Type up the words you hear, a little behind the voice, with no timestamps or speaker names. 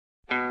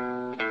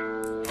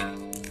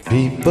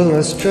People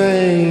are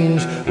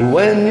strange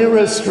when you're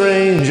a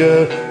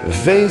stranger.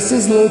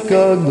 Faces look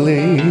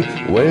ugly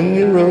when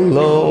you're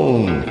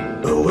alone.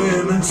 The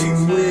women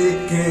seem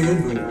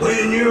wicked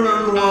when you're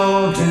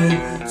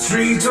unwanted.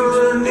 Streets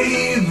are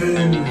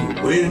uneven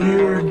when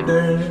you're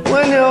dead.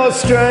 When you're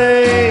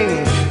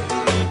strange,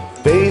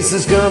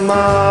 faces come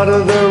out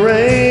of the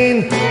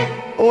rain.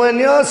 When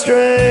you're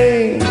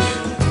strange,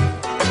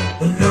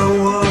 no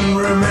one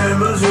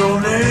remembers your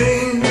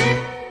name.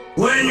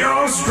 When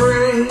you're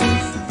strange,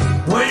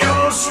 when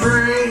you're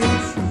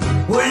strange,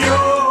 when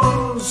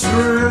you're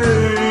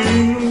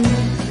strange.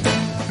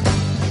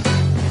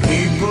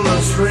 People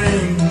are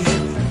strange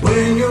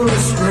when you're a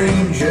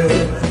stranger.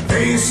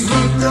 Faces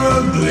look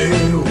ugly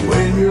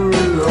when you're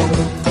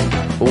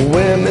alone.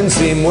 women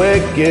seem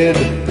wicked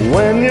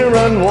when you're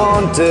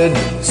unwanted.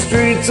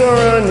 Streets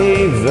are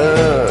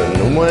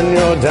uneven when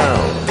you're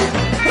down.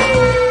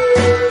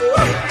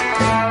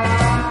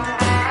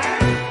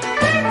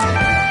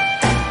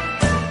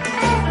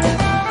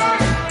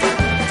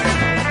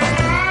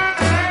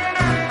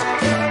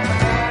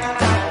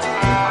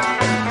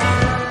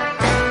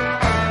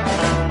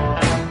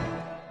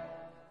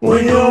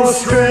 When you're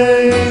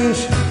strange,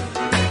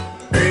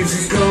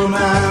 faces come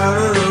out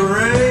of the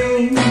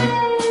rain.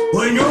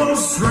 When you're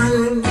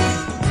strange,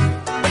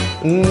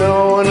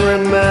 no one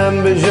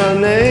remembers your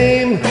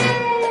name.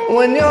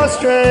 When you're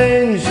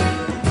strange,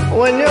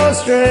 when you're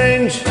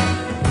strange,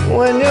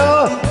 when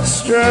you're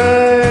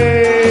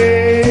strange.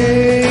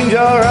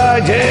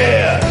 Alright,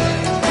 yeah.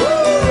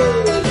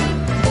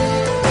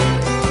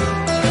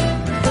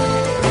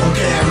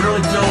 okay, I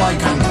really feel like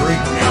I'm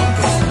Greek now,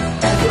 because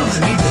I feel the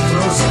need to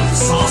throw some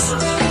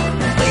saucers,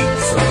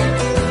 plates, or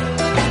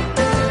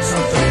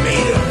something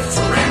made of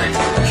ceramic.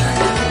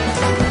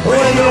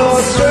 When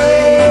you're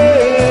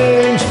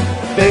strange,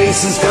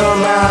 faces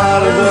come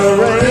out of the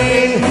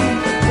rain.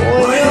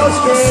 When you're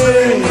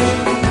strange,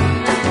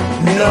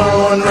 no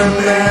one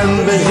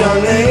remembers your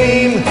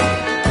name.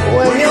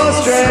 When you're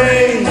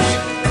strange,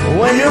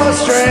 when you're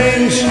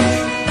strange,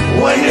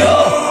 when you're